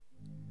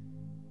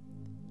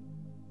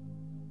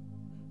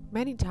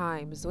Many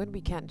times, when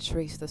we can't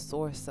trace the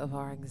source of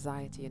our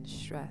anxiety and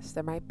stress,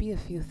 there might be a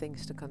few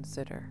things to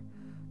consider.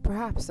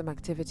 Perhaps some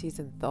activities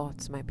and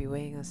thoughts might be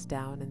weighing us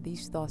down, and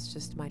these thoughts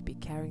just might be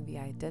carrying the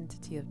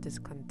identity of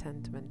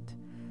discontentment.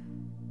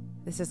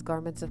 This is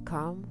Garments of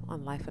Calm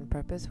on Life and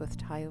Purpose with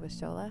Tayo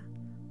Wishola.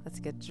 Let's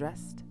get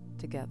dressed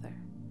together.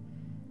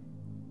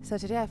 So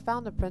today I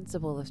found a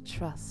principle of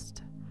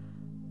trust,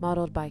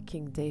 modeled by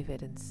King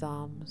David in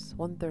Psalms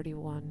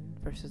 131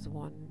 verses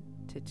 1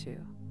 to 2.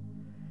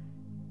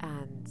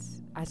 And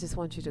I just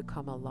want you to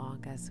come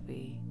along as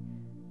we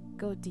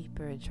go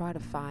deeper and try to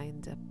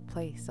find a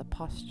place, a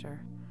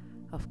posture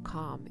of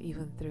calm,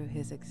 even through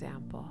his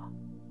example.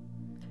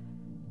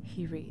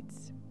 He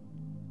reads,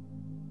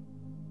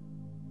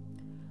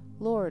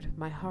 Lord,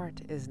 my heart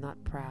is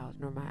not proud,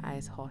 nor my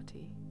eyes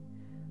haughty,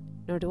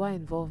 nor do I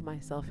involve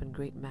myself in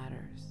great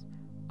matters,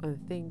 on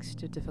things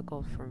too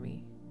difficult for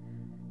me.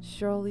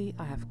 Surely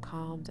I have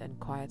calmed and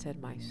quieted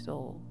my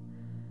soul,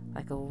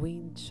 like a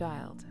weaned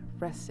child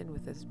resting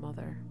with his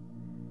mother.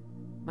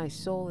 My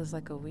soul is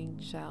like a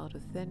weaned child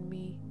within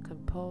me,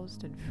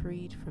 composed and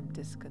freed from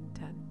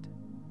discontent.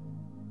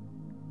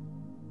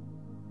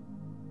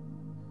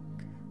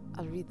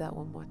 I'll read that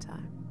one more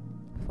time.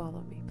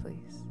 Follow me,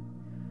 please.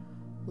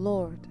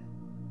 Lord,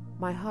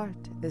 my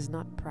heart is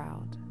not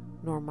proud,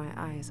 nor my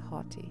eyes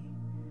haughty,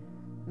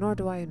 nor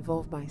do I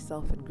involve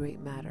myself in great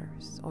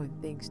matters or in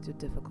things too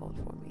difficult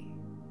for me.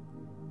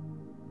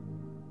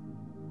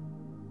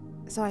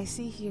 So I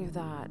see here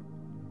that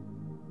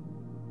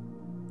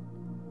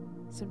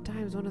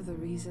sometimes one of the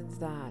reasons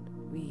that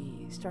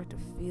we start to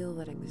feel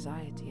that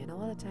anxiety, and a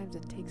lot of times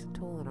it takes a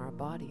toll on our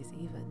bodies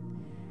even.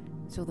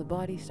 So the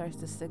body starts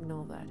to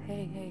signal that,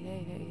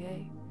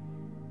 hey,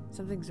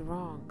 something's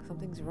wrong.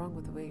 Something's wrong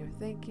with the way you're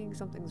thinking.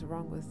 Something's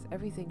wrong with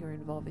everything you're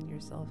involving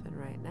yourself in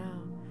right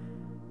now.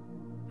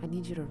 I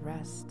need you to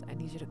rest. I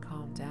need you to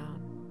calm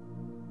down.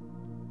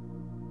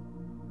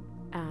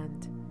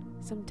 And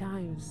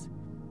sometimes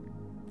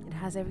it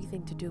has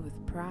everything to do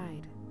with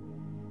pride.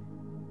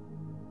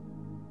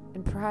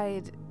 And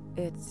pride,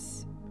 it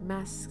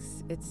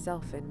masks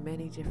itself in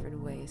many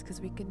different ways, because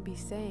we can be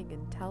saying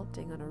and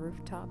touting on a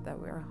rooftop that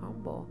we are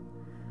humble.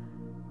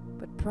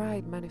 But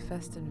pride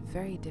manifests in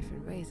very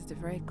different ways. It's a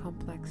very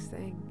complex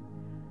thing.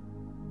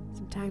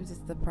 Sometimes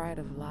it's the pride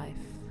of life.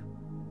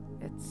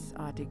 It's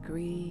our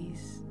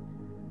degrees,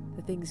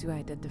 the things you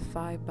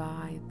identify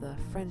by, the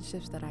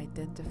friendships that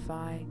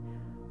identify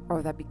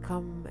or that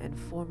become and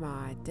form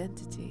our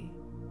identity.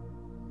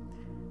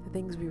 The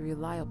things we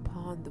rely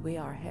upon, the way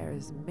our hair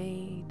is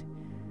made,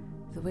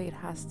 the way it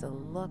has to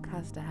look,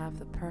 has to have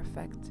the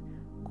perfect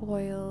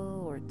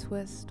coil or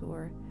twist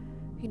or,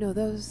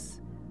 those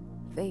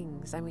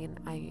things. I mean,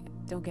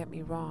 don't get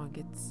me wrong,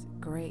 it's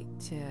great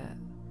to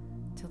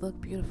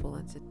look beautiful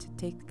and to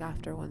take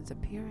after one's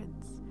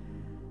appearance.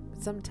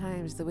 But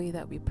sometimes the way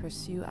that we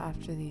pursue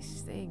after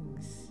these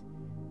things,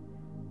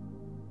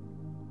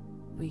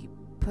 we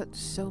put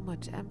so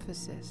much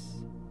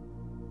emphasis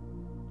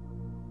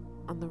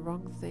on the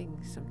wrong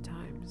things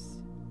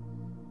sometimes.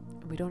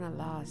 And we don't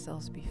allow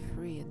ourselves to be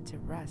free and to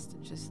rest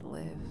and just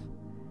live,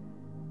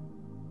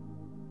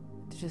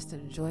 to just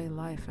enjoy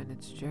life and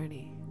its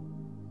journey.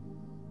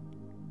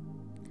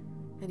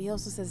 And he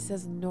also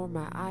says, nor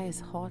my eye is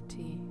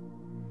haughty,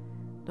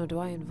 nor do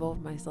I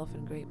involve myself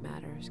in great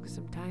matters. Because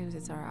sometimes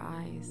it's our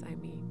eyes. I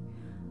mean,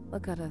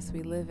 look at us.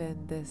 We live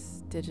in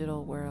this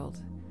digital world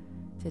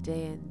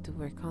today, and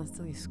we're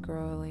constantly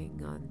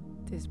scrolling on.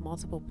 There's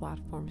multiple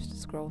platforms to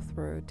scroll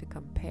through, to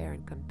compare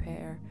and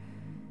compare.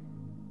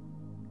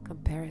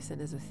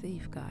 Comparison is a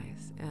thief,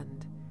 guys.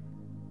 And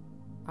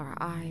our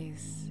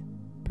eyes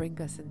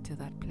bring us into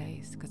that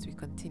place because we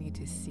continue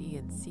to see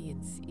and see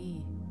and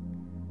see.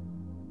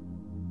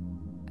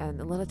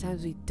 And a lot of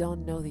times we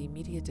don't know the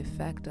immediate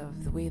effect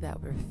of the way that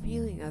we're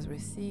feeling as we're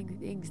seeing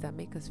things that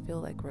make us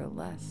feel like we're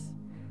less,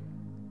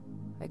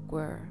 like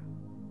we're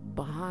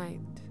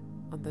behind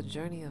on the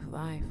journey of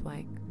life,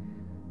 like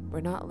we're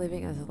not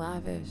living as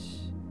lavish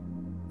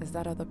as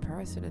that other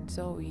person. And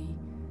so we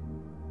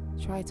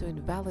try to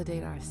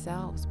invalidate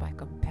ourselves by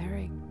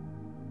comparing.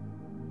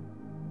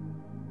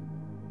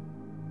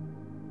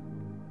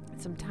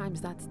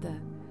 Sometimes that's the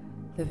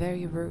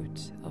very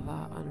root of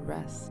our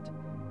unrest,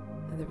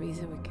 and the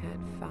reason we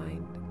can't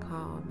find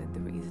calm, and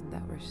the reason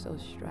that we're so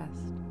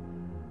stressed.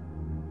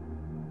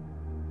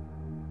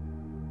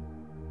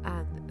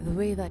 And the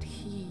way that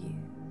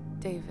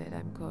David,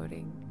 I'm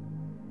quoting,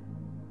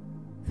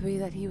 the way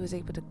that he was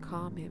able to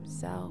calm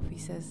himself, he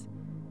says,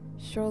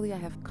 surely I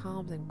have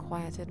calmed and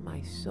quieted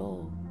my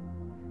soul,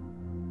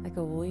 like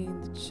a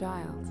weaned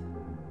child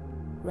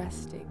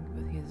resting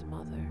with his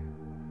mother.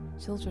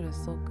 Children are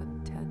so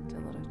content a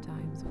lot of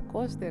times. Of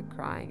course they're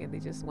crying and they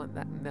just want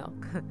that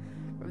milk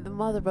from the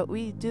mother, but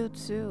we do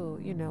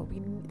too.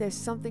 There's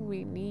something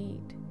we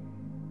need.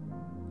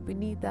 We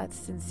need that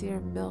sincere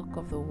milk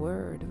of the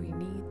word. We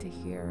need to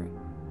hear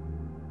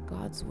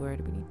God's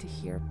word. We need to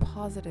hear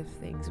positive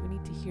things. We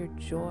need to hear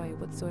joy,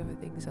 whatsoever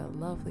things are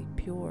lovely,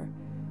 pure,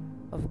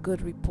 of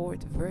good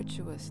report,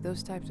 virtuous,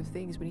 those types of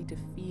things. We need to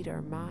feed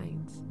our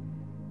minds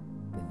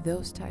with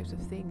those types of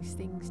things,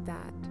 things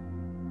that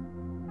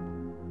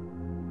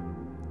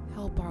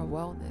help our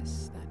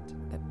wellness,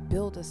 that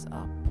build us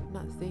up,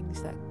 not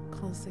things that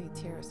constantly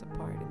tear us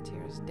apart and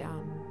tear us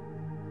down.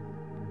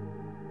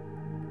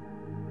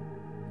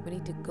 We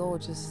need to go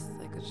just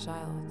like a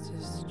child,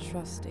 just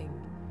trusting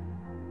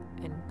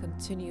and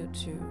continue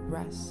to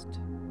rest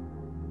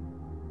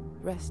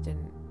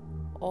in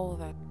all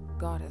that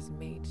God has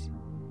made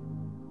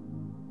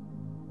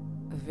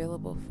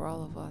available for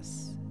all of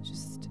us.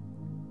 Just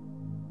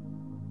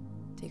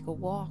take a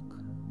walk,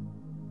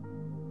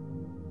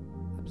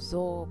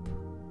 absorb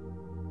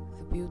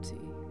the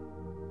beauty.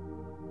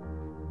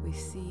 We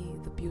see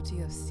the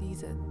beauty of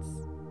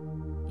seasons,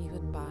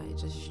 even by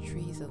just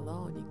trees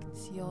alone. You can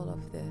see all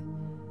of the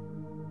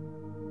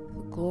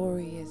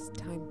glory as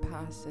time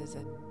passes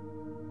and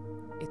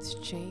it's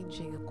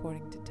changing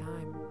according to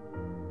time.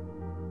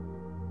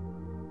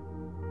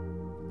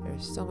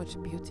 There's so much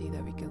beauty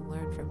that we can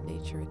learn from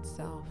nature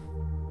itself.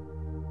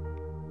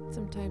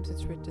 Sometimes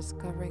it's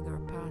rediscovering our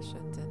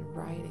passions, and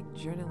writing,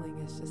 journaling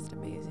is just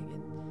amazing,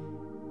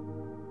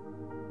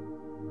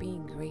 and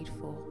being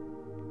grateful.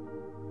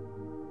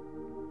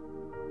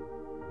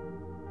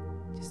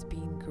 Just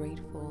being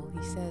grateful.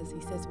 He says,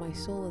 my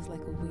soul is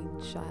like a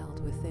weaned child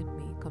within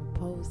me,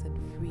 composed and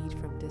freed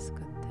from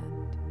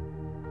discontent.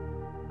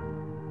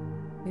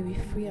 May we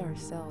free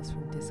ourselves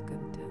from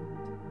discontent.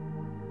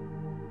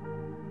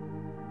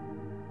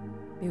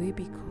 May we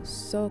be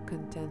so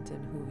content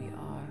in who we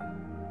are,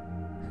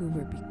 who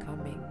we're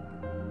becoming,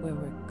 where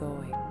we're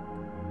going.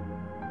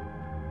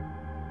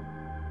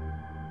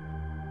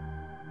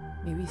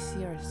 May we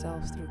see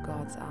ourselves through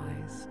God's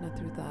eyes, not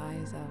through the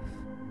eyes of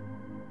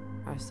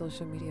our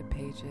social media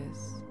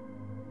pages,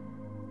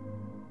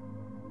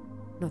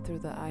 not through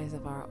the eyes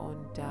of our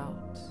own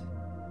doubt,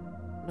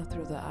 not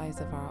through the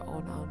eyes of our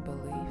own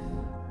unbelief.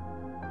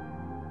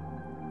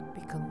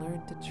 We can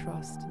learn to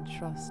trust in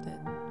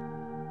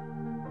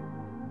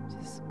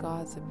just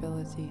God's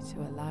ability to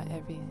allow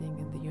everything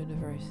in the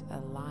universe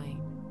align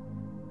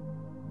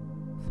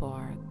for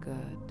our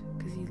good,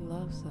 because He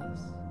loves us.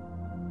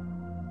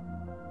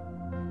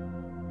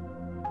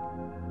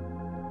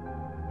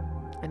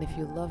 And if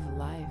you love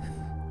life,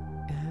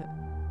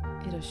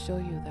 it'll show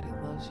you that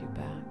it loves you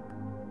back.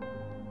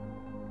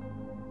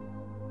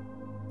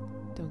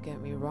 Don't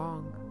get me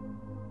wrong.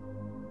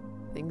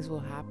 Things will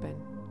happen.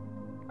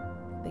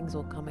 Things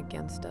will come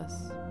against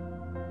us.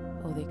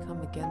 Oh, they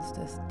come against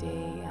us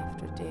day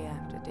after day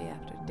after day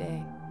after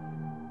day.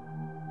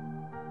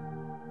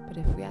 But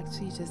if we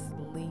actually just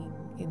lean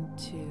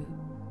into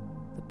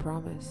the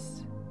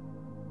promise,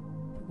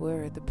 the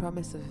word, the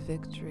promise of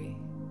victory,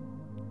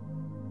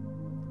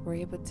 we're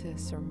able to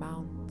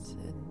surmount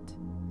and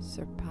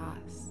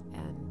surpass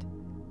and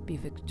be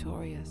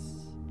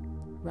victorious,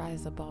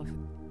 rise above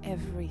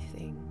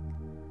everything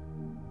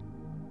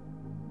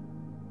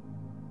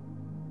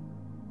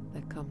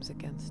that comes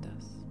against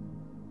us.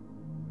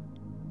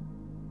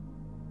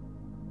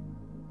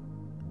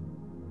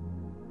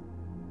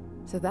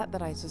 So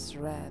that I just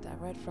read, I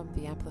read from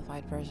the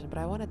Amplified Version, but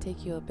I want to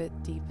take you a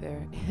bit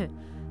deeper.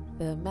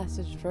 The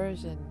Message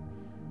version,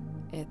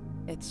 it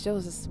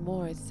shows us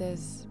more. It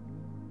says,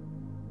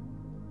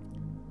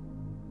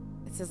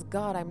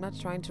 God, I'm not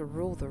trying to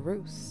rule the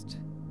roost.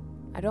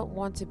 I don't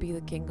want to be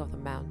the king of the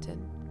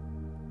mountain.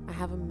 I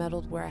haven't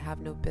meddled where I have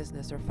no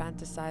business or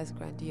fantasized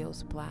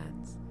grandiose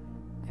plans.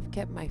 I've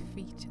kept my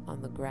feet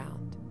on the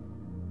ground.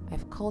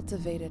 I've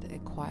cultivated a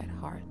quiet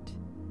heart,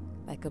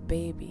 like a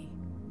baby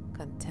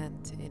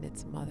content in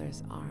its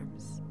mother's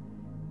arms.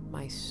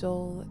 My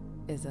soul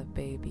is a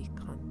baby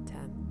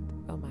content.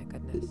 Oh my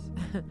goodness.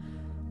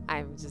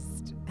 I'm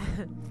just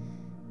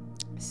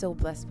so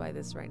blessed by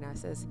this right now. It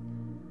says,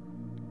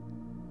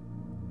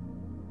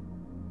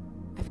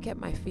 I've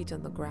kept my feet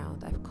on the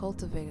ground. I've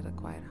cultivated a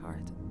quiet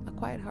heart. A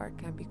quiet heart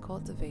can be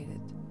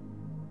cultivated.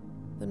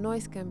 The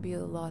noise can be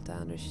a lot, I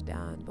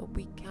understand, but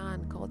we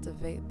can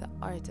cultivate the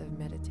art of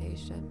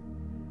meditation,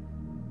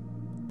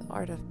 the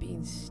art of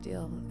being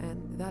still,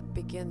 and that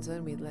begins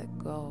when we let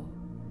go.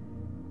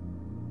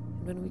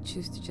 And when we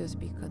choose to just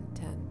be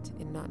content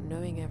in not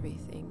knowing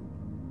everything,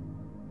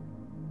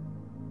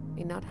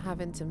 in not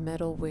having to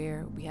meddle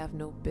where we have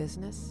no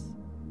business,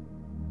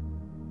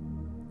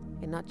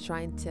 and not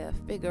trying to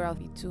figure out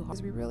too hard,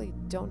 because we really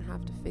don't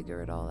have to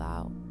figure it all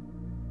out.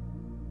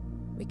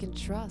 We can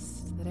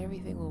trust that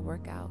everything will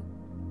work out.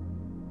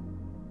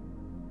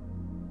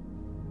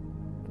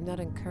 I'm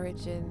not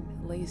encouraging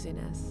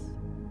laziness.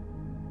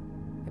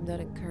 I'm not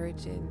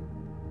encouraging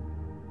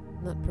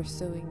not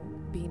pursuing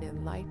being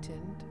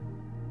enlightened.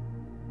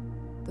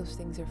 Those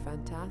things are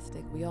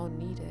fantastic. We all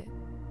need it.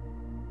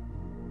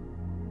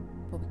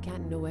 But we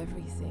can't know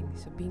everything.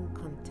 So being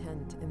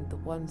content in the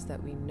ones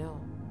that we know,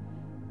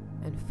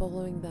 and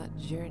following that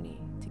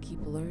journey to keep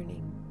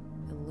learning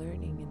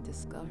and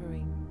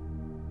discovering,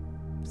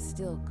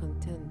 still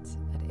content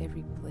at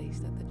every place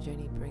that the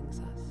journey brings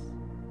us,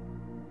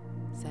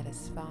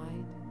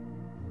 satisfied,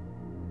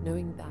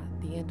 knowing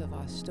that the end of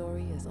our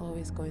story is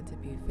always going to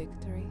be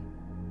victory,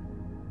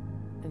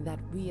 and that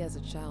we as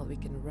a child, we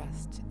can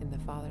rest in the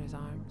Father's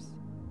arms.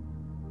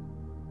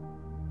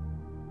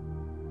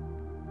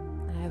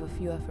 And I have a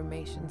few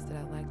affirmations that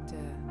I'd like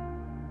to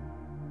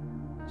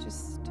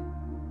just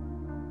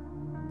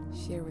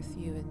share with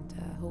you, and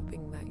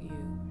hoping that you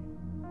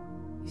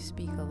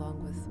speak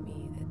along with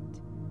me, that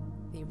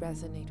they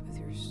resonate with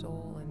your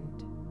soul,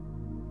 and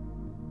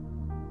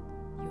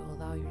you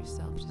allow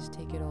yourself just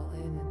take it all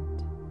in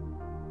and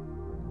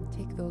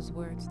take those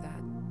words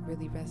that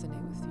really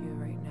resonate with you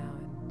right now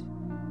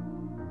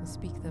and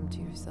speak them to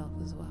yourself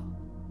as well.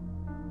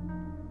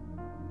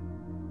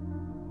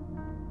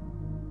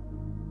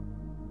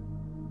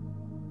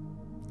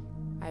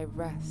 I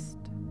rest.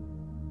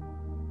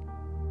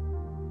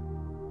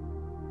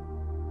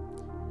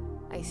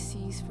 I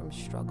cease from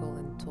struggle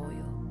and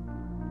toil.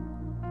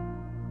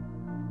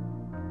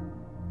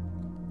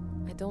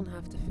 I don't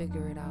have to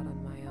figure it out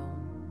on my own.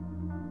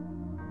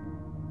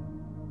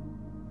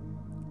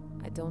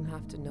 I don't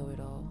have to know it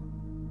all.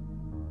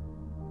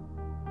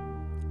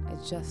 I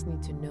just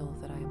need to know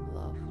that I am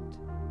loved.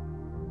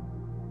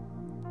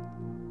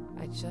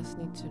 I just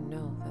need to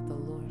know that the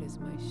Lord is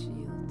my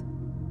shield.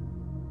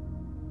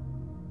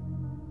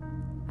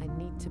 I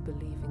need to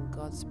believe in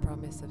God's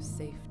promise of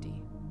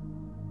safety.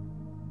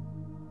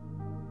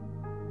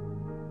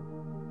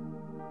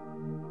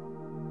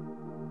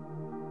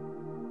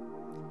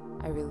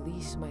 I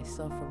release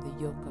myself from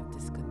the yoke of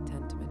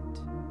discontentment.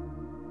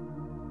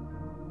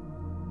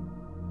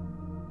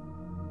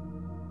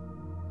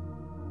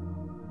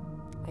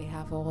 I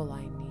have all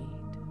I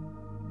need.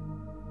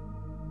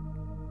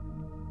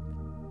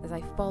 As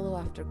I follow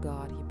after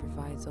God, He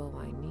provides all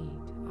I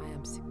need. I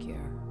am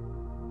secure.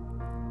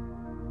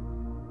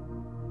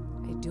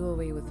 I do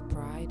away with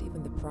pride,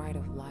 even the pride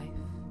of life.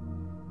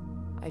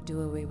 I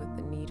do away with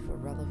the need for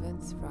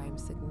relevance, for I am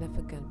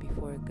significant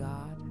before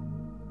God.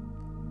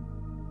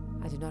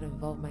 I do not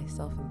involve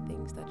myself in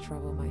things that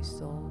trouble my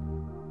soul.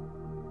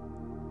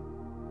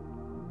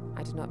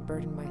 I do not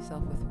burden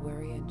myself with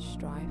worry and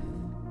strife.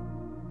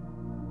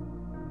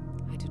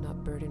 I do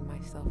not burden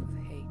myself with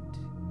hate.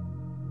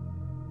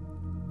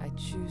 I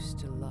choose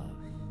to love.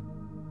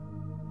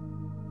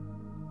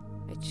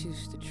 I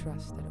choose to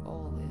trust that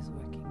all is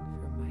working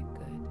for my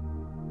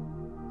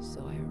good.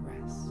 So I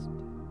rest.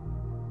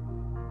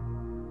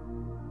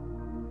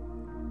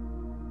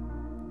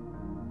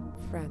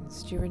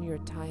 Friends, during your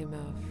time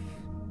of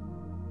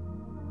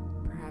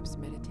perhaps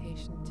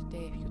meditation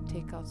today, if you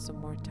take out some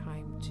more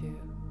time to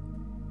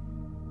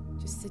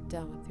just sit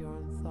down with your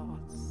own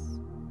thoughts,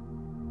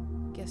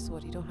 guess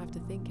what? You don't have to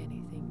think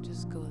anything.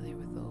 Just go there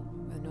with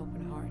an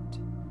open heart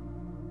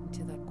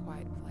into that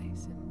quiet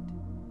place. And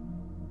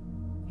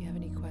if you have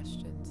any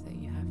questions that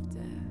you have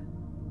to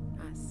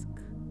ask,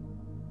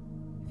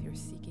 if you're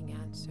seeking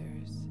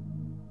answers,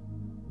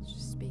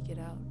 just speak it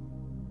out.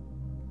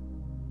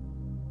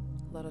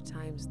 A lot of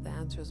times the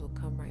answers will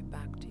come right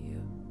back to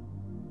you.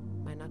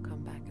 Might not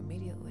come back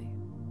immediately.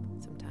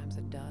 Sometimes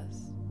it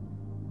does.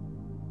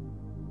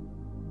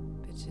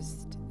 But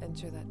just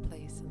enter that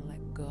place and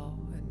let go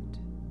and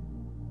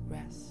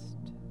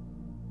rest.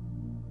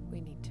 We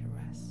need to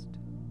rest.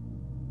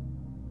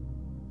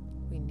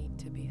 We need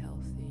to be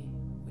healthy.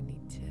 We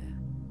need to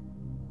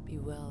be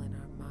well in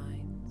our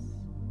minds.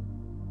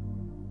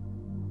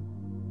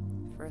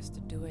 For us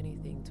to do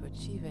anything, to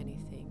achieve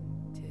anything,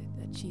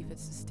 to achieve it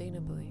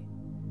sustainably,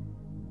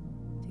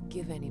 to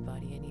give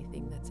anybody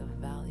anything that's of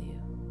value,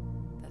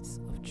 that's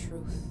of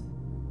truth,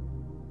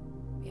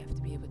 we have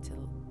to be able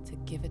to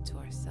give it to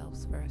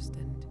ourselves first,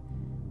 and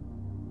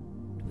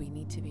we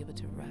need to be able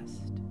to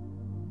rest,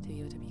 to be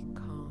able to be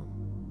calm,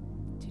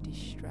 to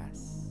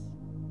de-stress,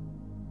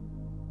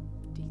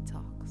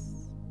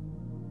 detox.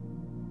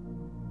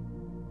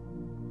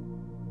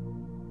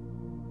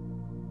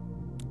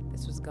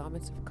 This was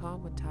Garments of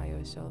Calm with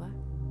Tayo Ashola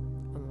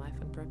on Life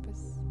on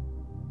Purpose.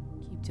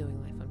 Keep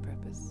doing life on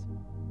purpose.